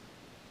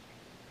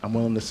 I'm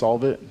willing to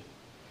solve it.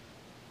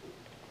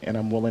 And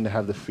I'm willing to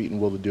have the feet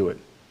and will to do it.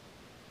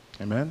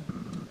 Amen?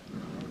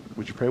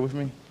 Would you pray with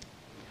me?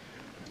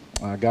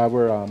 God,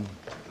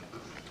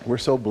 we're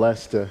so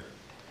blessed to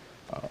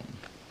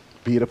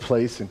be at a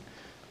place and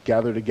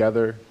gather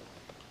together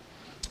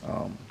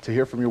to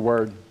hear from your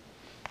word,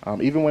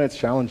 even when it's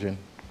challenging.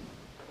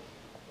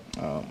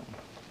 God,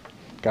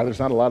 there's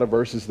not a lot of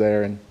verses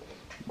there, and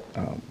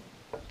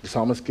the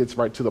psalmist gets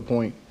right to the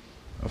point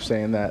of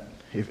saying that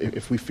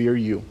if we fear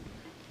you,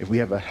 if we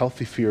have a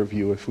healthy fear of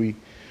you, if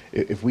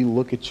we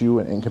look at you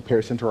in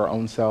comparison to our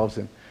own selves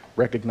and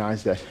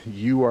recognize that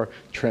you are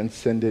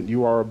transcendent,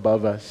 you are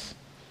above us,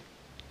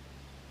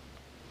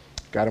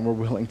 God, and we're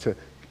willing to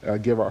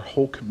give our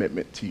whole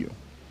commitment to you.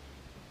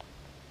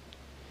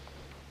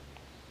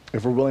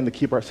 If we're willing to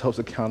keep ourselves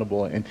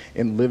accountable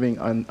and living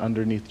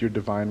underneath your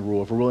divine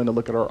rule, if we're willing to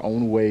look at our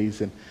own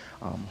ways and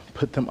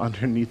put them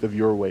underneath of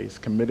your ways,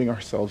 committing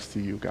ourselves to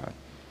you, God,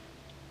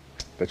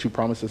 that you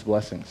promise us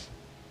blessings.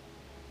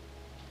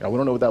 Now, we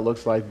don't know what that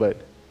looks like, but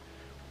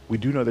we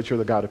do know that you're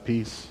the God of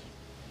peace.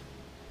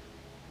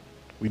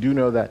 We do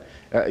know that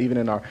even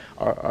in our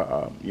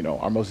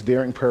most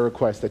daring prayer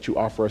requests, that you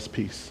offer us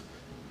peace.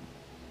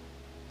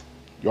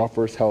 You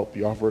offer us help.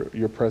 You offer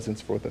your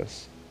presence with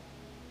us.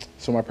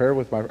 So my prayer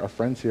with our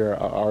friends here,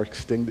 our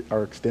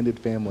extended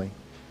family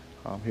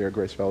here at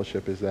Grace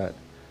Fellowship, is that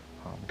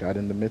God,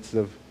 in the midst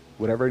of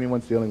whatever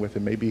anyone's dealing with,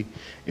 it may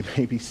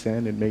be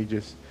sin, it may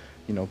just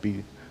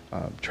be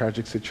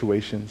tragic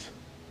situations,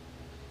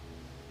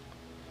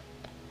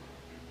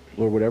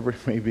 Lord, whatever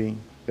it may be,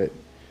 that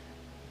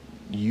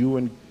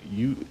you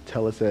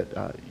tell us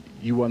that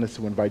you want us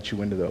to invite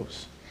you into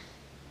those.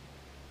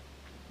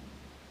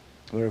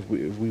 Lord,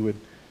 if we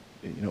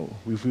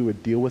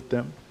would deal with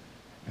them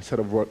instead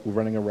of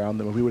running around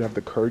them, if we would have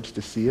the courage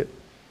to see it,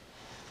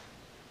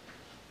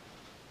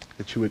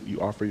 that you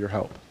offer your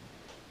help.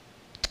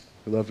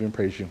 We love you and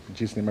praise you. In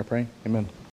Jesus' name I pray, amen.